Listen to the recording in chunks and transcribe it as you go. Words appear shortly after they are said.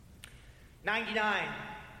99.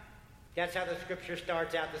 That's how the scripture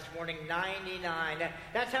starts out this morning, 99.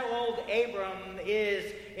 That's how old Abram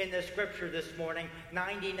is in the scripture this morning,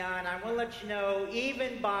 99. I want to let you know,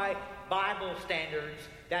 even by Bible standards,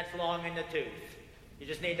 that's long in the tooth. You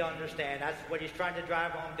just need to understand. That's what he's trying to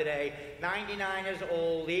drive home today. 99 is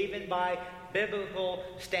old, even by biblical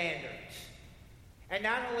standards. And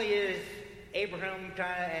not only is Abraham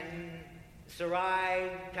and Sarai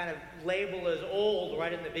kind of labeled as old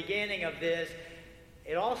right in the beginning of this,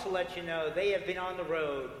 it also lets you know they have been on the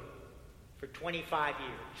road for 25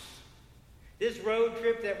 years. This road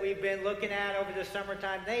trip that we've been looking at over the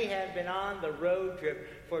summertime, they have been on the road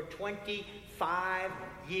trip for 25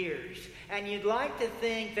 years. And you'd like to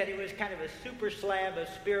think that it was kind of a super slab of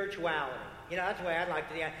spirituality. You know, that's the way I'd like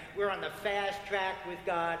to think. We're on the fast track with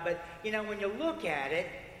God. But, you know, when you look at it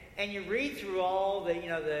and you read through all the,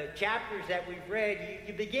 the chapters that we've read,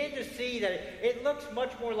 you begin to see that it looks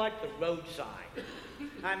much more like the road sign.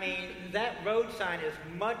 I mean, that road sign is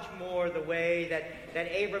much more the way that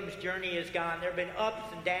Abram's journey has gone. There have been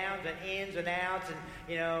ups and downs and ins and outs and,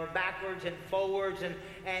 backwards and forwards. And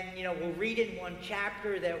we'll read in one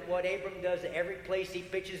chapter that what Abram does at every place he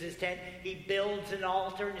pitches his tent, he builds an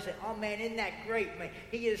altar. And you say, oh, man, isn't that great? Man,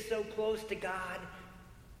 he is so close to God.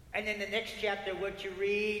 And then the next chapter, what you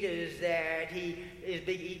read is that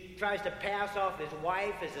he tries to pass off his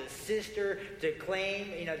wife as a sister to claim,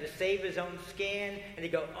 to save his own skin. And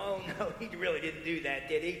you go, oh, no, he really didn't do that,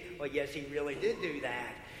 did he? Well, yes, he really did do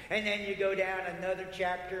that. And then you go down another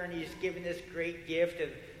chapter, and he's given this great gift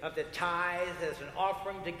of the tithe as an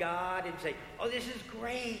offering to God and say, oh, this is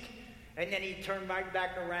great. And then he turned right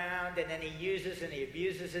back around, and then he uses and he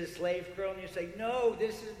abuses his slave girl, and you say, no,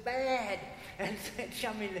 this is bad. And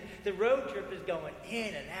I mean, the road trip is going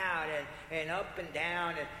in and out and up and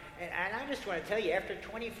down. And I just want to tell you, after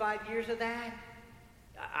 25 years of that,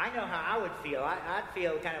 I know how I would feel. I'd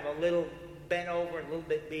feel kind of a little bent over and a little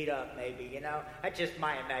bit beat up, maybe, That's just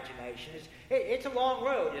my imagination. It's a long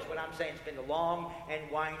road, is what I'm saying. It's been a long and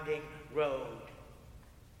winding road.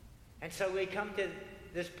 And so we come to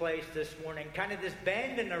this place this morning, kind of this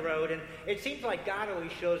bend in the road, and it seems like God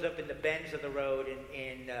always shows up in the bends of the road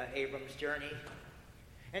in Abram's journey.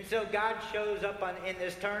 And so God shows up in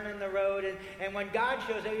this turn in the road, and when God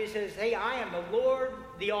shows up, he says, hey, I am the Lord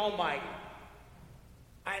the Almighty.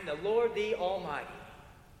 I am the Lord the Almighty.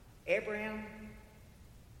 Abraham,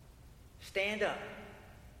 stand up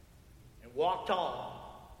and walk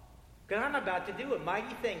tall, because I'm about to do a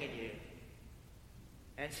mighty thing in you.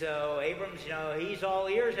 And so Abram's, he's all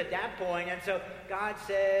ears at that point. And so God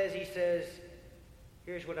says, he says,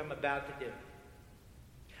 here's what I'm about to do.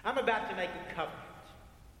 I'm about to make a covenant.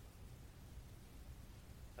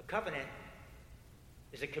 A covenant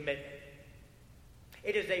is a commitment.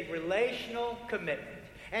 It is a relational commitment.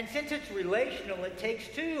 And since it's relational, it takes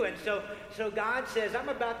two. And so God says, I'm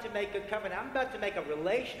about to make a covenant. I'm about to make a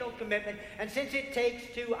relational commitment. And since it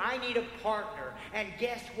takes two, I need a partner. And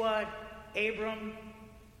guess what, Abram?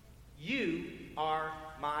 You are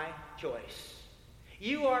my choice.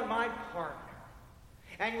 You are my partner.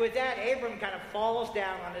 And with that, Abram kind of falls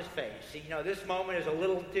down on his face. This moment is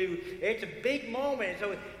it's a big moment.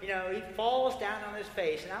 So, he falls down on his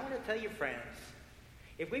face. And I want to tell you, friends,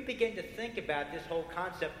 if we begin to think about this whole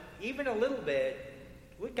concept even a little bit,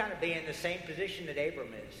 we'd kind of be in the same position that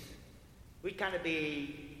Abram is. We'd kind of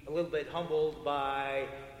be a little bit humbled by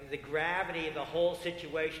the gravity of the whole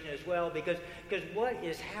situation as well, because what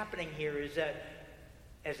is happening here is that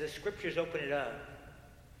as the scriptures open it up,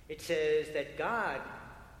 it says that God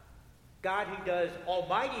who does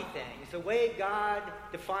almighty things, the way God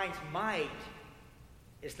defines might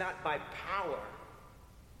is not by power,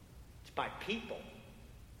 it's by people.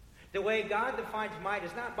 The way God defines might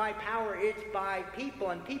is not by power, it's by people,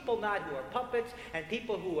 and people not who are puppets, and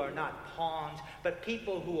people who are not pawns, but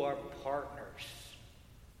people who are partners.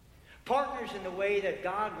 Partners in the way that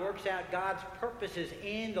God works out God's purposes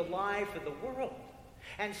in the life of the world.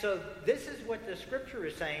 And so this is what the scripture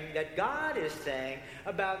is saying, that God is saying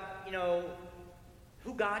about,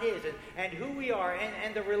 who God is and who we are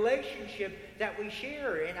and the relationship that we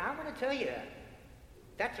share. And I want to tell you,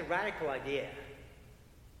 that's a radical idea.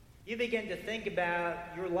 You begin to think about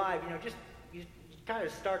your life, you kind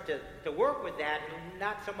of start to work with that and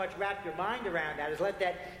not so much wrap your mind around that as let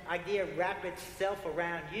that idea wrap itself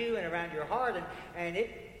around you and around your heart, and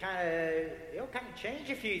it'll kind of change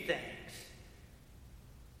a few things.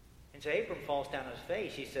 And so Abram falls down on his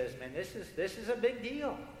face. He says, man, this is a big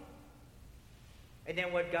deal. And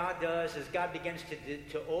then what God does is God begins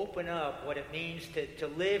to open up what it means to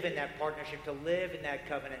live in that partnership, to live in that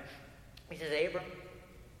covenant. He says, Abram,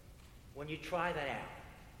 when you try that out,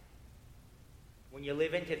 when you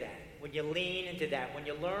live into that, when you lean into that, when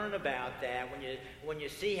you learn about that, when you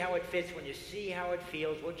see how it fits, when you see how it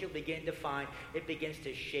feels, what you'll begin to find, it begins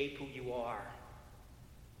to shape who you are.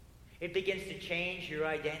 It begins to change your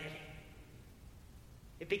identity.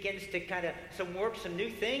 It begins to kind of work some new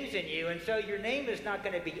things in you, and so your name is not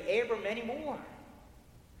going to be Abram anymore.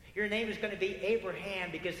 Your name is going to be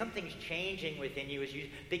Abraham, because something's changing within you as you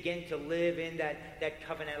begin to live in that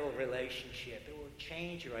covenantal relationship. It will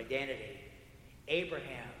change your identity.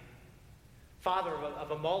 Abraham, father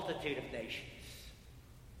of a multitude of nations.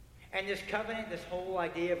 And this covenant, this whole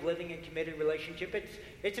idea of living in committed relationship,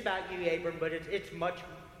 it's about you, Abram, but it's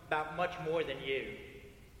about much more than you.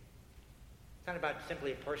 It's not about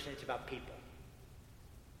simply a person, it's about people.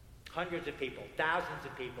 Hundreds of people, thousands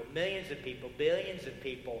of people, millions of people, billions of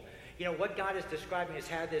people. You know, what God is describing is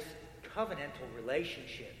how this covenantal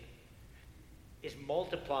relationship is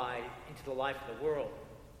multiplied into the life of the world.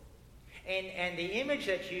 And the image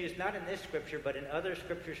that's used, not in this scripture, but in other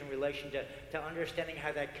scriptures in relation to understanding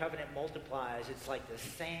how that covenant multiplies, it's like the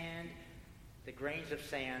sand, the grains of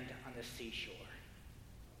sand on the seashore.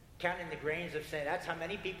 Counting the grains of sand, that's how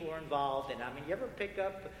many people are involved. And I mean, you ever pick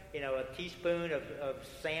up, a teaspoon of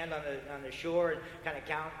sand on the shore and kind of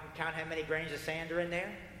count how many grains of sand are in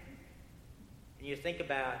there? And you think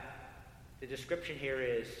about, the description here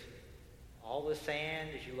is all the sand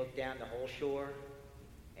as you look down the whole shore,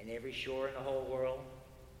 and every shore in the whole world.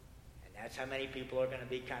 And that's how many people are going to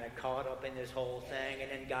be kind of caught up in this whole thing. And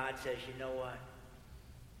then God says, you know what?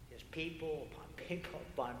 There's people upon people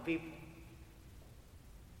upon people.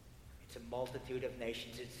 It's a multitude of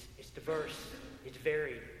nations. It's diverse. It's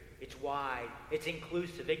varied. It's wide. It's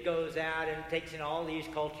inclusive. It goes out and takes in all these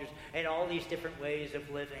cultures and all these different ways of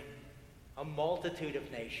living. A multitude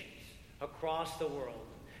of nations across the world.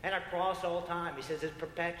 And across all time. He says it's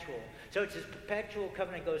perpetual. So it's this perpetual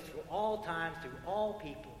covenant goes through all times, through all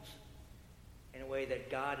peoples, in a way that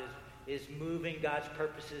God is moving God's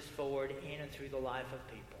purposes forward in and through the life of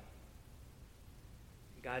people.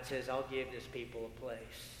 And God says, I'll give this people a place.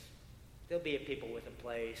 There'll be a people with a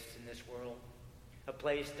place in this world. A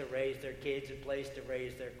place to raise their kids, a place to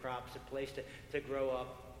raise their crops, a place to grow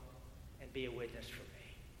up and be a witness for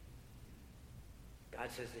me. God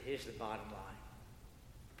says that here's the bottom line.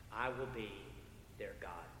 I will be their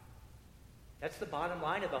God. That's the bottom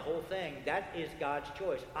line of the whole thing. That is God's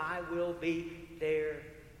choice. I will be their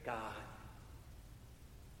God.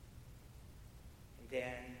 And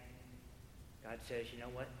then God says, you know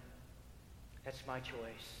what? That's my choice.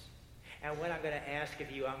 And what I'm going to ask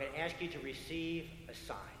of you, I'm going to ask you to receive a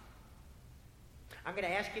sign. I'm going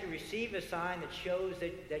to ask you to receive a sign that shows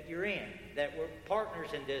that you're in, that we're partners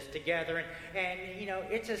in this together. And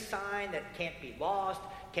it's a sign that can't be lost,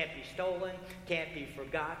 can't be stolen, can't be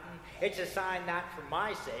forgotten. It's a sign not for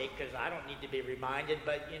my sake, because I don't need to be reminded,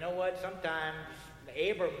 but you know what? Sometimes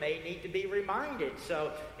Abram may need to be reminded.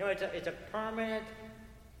 So, it's a permanent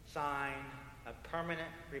sign, a permanent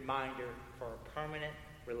reminder for a permanent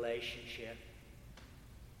relationship.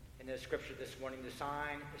 In the scripture this morning, the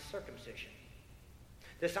sign is circumcision.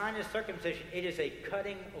 The sign is circumcision. It is a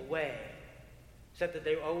cutting away, so that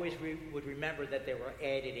they always would remember that they were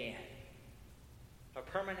added in. A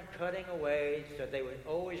permanent cutting away, so they would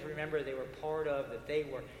always remember they were part of, that they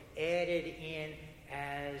were added in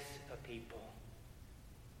as a people.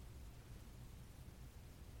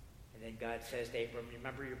 And then God says to Abram,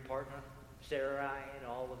 remember your partner, Sarai, in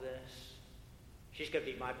all of this? She's going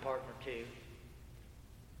to be my partner too.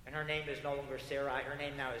 And her name is no longer Sarai. Her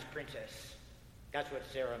name now is Princess. That's what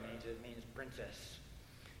Sarah means. It means princess.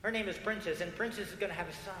 Her name is Princess, and Princess is going to have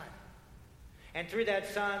a son. And through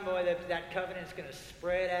that son, boy, that covenant is going to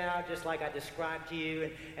spread out just like I described to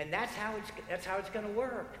you. And that's how it's going to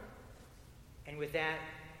work. And with that,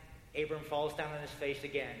 Abram falls down on his face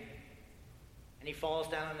again. And he falls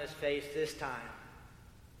down on his face this time,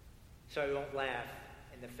 so he won't laugh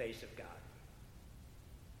in the face of God.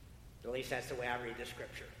 At least that's the way I read the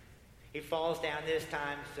scripture. He falls down this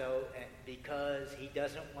time because he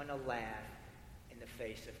doesn't want to laugh in the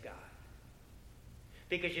face of God.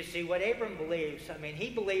 Because you see, what Abram believes, he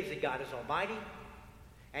believes that God is almighty.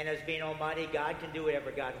 And as being almighty, God can do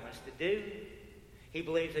whatever God wants to do. He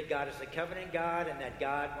believes that God is a covenant God and that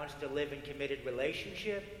God wants to live in committed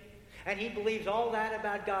relationship. And he believes all that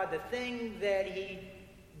about God. The thing that he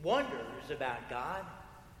wonders about God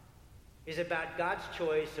is about God's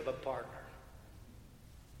choice of a partner.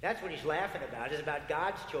 That's what he's laughing about, is about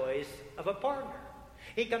God's choice of a partner.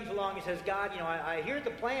 He comes along and says, God, I hear the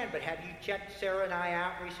plan, but have you checked Sarah and I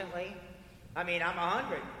out recently? I'm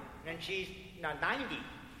 100, and she's 90.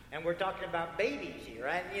 And we're talking about babies here,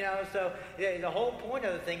 right? So the whole point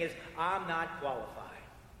of the thing is I'm not qualified.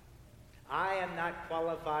 I am not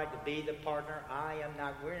qualified to be the partner.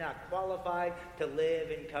 We're not qualified to live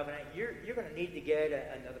in covenant. You're going to need to get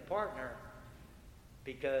another partner,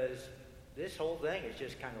 because this whole thing is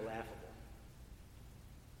just kind of laughable.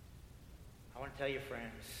 I want to tell you,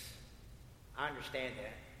 friends, I understand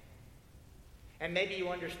that. And maybe you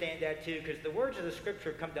understand that too, because the words of the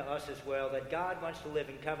Scripture come to us as well, that God wants to live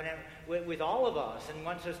in covenant with all of us and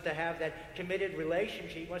wants us to have that committed relationship.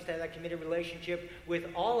 He wants to have that committed relationship with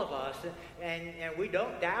all of us. And we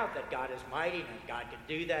don't doubt that God is mighty and that God can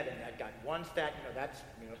do that and that God wants that.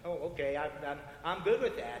 Okay, I'm good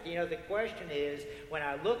with that. The question is, when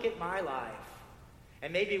I look at my life,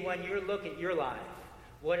 and maybe when you look at your life,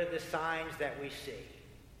 what are the signs that we see?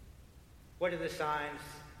 What are the signs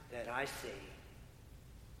that I see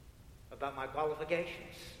about my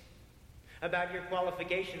qualifications? About your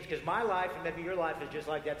qualifications, because my life and maybe your life is just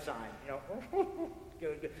like that sign.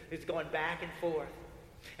 It's going back and forth.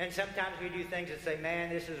 And sometimes we do things that say,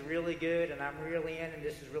 man, this is really good, and I'm really in, and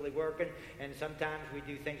this is really working. And sometimes we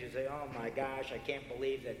do things that say, oh my gosh, I can't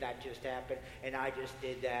believe that just happened, and I just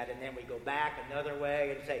did that. And then we go back another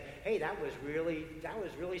way and say, hey, that was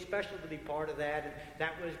really special to be part of that, and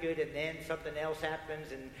that was good. And then something else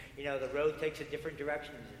happens, and the road takes a different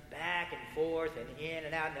direction. It's back and forth and in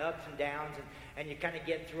and out and ups and downs, and you kind of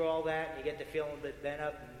get through all that, and you get to feel a bit bent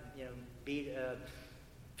up and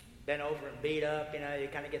bent over and beat up. You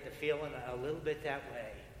kind of get the feeling a little bit that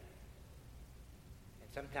way. And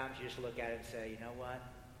sometimes you just look at it and say, you know what?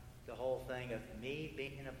 The whole thing of me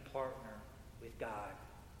being a partner with God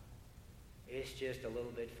is just a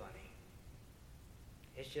little bit funny.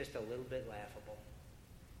 It's just a little bit laughable.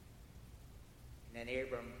 And then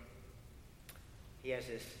Abram, he has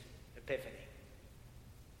this epiphany.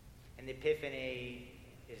 And the epiphany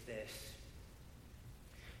is this: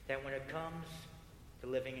 that when it comes to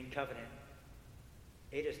living in covenant,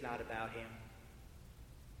 it is not about him.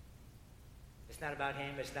 It's not about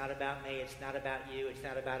him. It's not about me. It's not about you. It's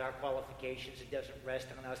not about our qualifications. It doesn't rest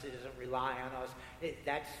on us. It doesn't rely on us.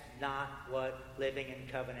 That's not what living in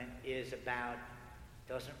covenant is about.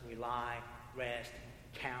 It doesn't rely, rest,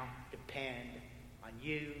 count, depend on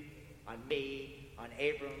you, on me, on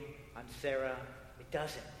Abram, on Sarah. It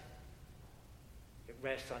doesn't. It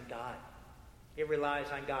rests on God. It relies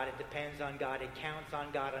on God. It depends on God. It counts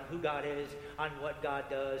on God, on who God is, on what God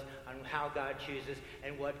does, on how God chooses,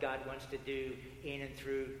 and what God wants to do in and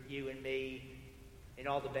through you and me in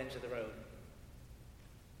all the bends of the road.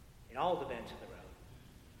 In all the bends of the road,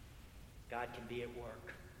 God can be at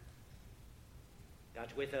work.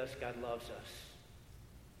 God's with us. God loves us.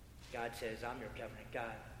 God says, I'm your covenant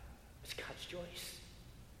God. It's God's choice.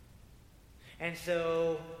 And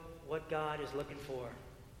so what God is looking for,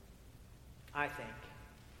 I think,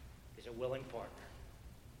 is a willing partner.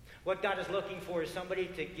 What God is looking for is somebody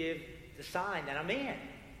to give the sign that I'm in.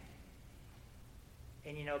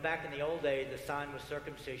 And back in the old days, the sign was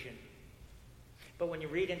circumcision. But when you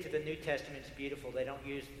read into the New Testament, it's beautiful. They don't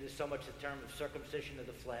use so much the term of circumcision of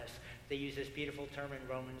the flesh. They use this beautiful term in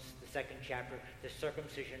Romans, the 2nd chapter, the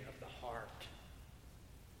circumcision of the heart.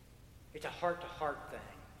 It's a heart-to-heart thing.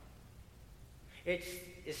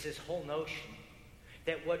 It's this whole notion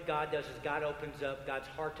that what God does is God opens up God's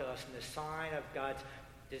heart to us, and the sign of God's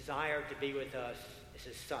desire to be with us is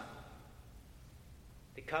his Son.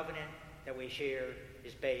 The covenant that we share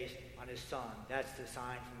is based on his Son. That's the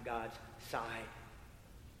sign from God's side.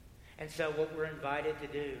 And so what we're invited to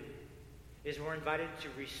do is we're invited to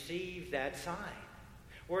receive that sign.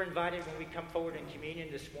 We're invited when we come forward in communion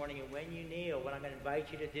this morning, and when you kneel, what I'm going to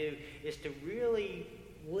invite you to do is to really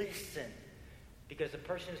listen. Because the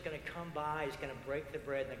person who's going to come by is going to break the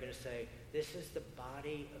bread, and they're going to say, this is the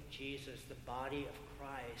body of Jesus, the body of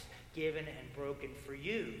Christ, given and broken for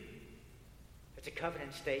you. It's a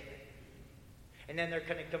covenant statement. And then they're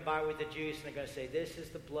going to come by with the juice, and they're going to say, this is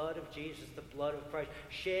the blood of Jesus, the blood of Christ,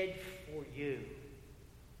 shed for you.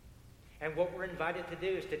 And what we're invited to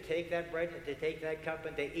do is to take that bread and to take that cup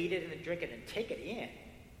and to eat it and to drink it and take it in.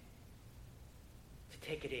 To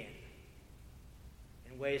take it in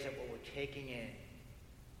ways that what we're taking in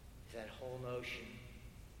is that whole notion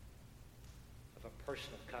of a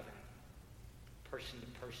personal covenant, person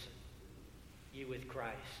to person, you with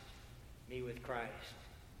Christ, me with Christ,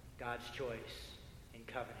 God's choice in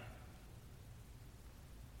covenant.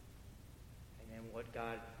 And then what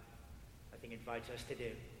God, I think, invites us to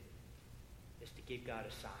do is to give God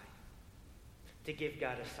a sign, to give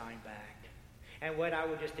God a sign back. And what I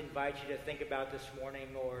would just invite you to think about this morning,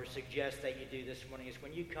 or suggest that you do this morning, is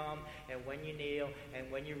when you come and when you kneel and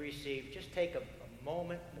when you receive, just take a a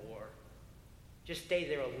moment more. Just stay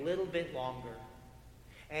there a little bit longer.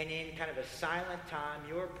 And in kind of a silent time,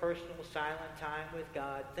 your personal silent time with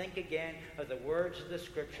God, think again of the words of the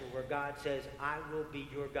Scripture where God says, I will be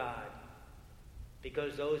your God.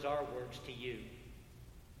 Because those are words to you.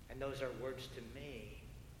 And those are words to me.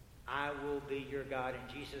 I will be your God.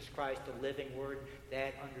 And Jesus Christ, the living word,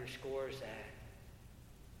 that underscores that.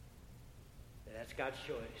 That's God's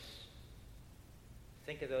choice.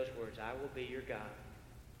 Think of those words. I will be your God.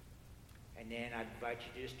 And then I invite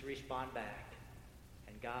you just to respond back.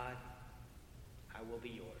 And God, I will be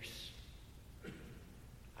yours.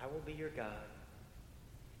 I will be your God.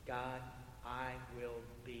 God, I will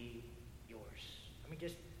be yours. I mean,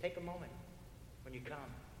 just take a moment when you come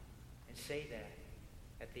and say that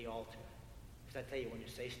at the altar. Because I tell you, when you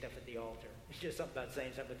say stuff at the altar, it's just something about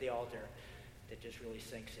saying something at the altar that just really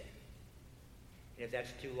sinks in. And if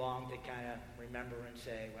that's too long to kind of remember and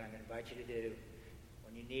say, what I'm going to invite you to do,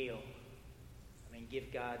 when you kneel, I mean,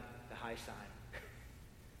 give God the high sign.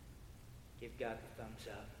 Give God the thumbs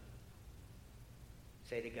up.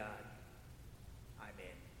 Say to God, I'm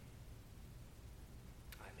in.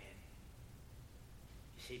 I'm in.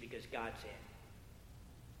 You see, because God's in.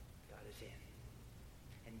 God is in.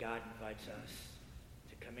 And God invites us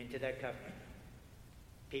to come into that covenant.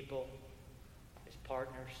 People, as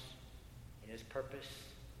partners in his purpose,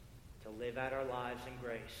 to live out our lives in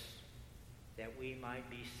grace, that we might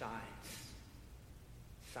be signs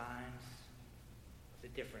of the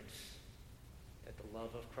difference that the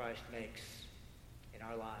love of Christ makes in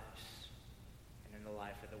our lives and in the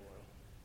life of the world.